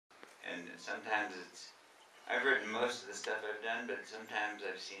sometimes I've written most of the stuff I've done, but sometimes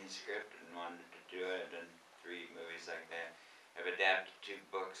I've seen a script and wanted to do it. I've done 3 movies like that. I've adapted 2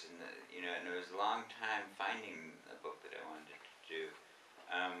 books, and and it was a long time finding a book that I wanted to do.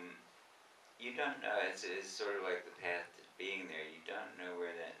 You don't know. It's sort of like the path to being there. You don't know where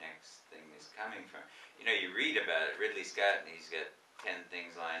that next thing is coming from. You read about it. Ridley Scott, and he's got 10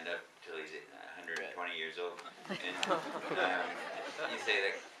 things lined up until he's 120 years old. And you say,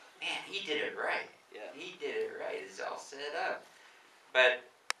 like, man, he did it right. Yeah. He did it right. It's all set up. But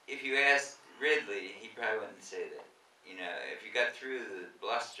if you asked Ridley, he probably wouldn't say that. If you got through the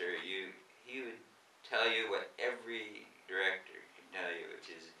bluster, he would tell you what every director can tell you, which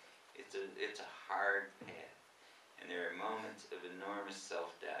is it's a hard path, and there are moments of enormous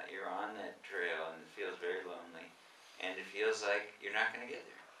self-doubt. You're on that trail, and it feels very lonely, and it feels like you're not going to get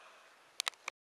there.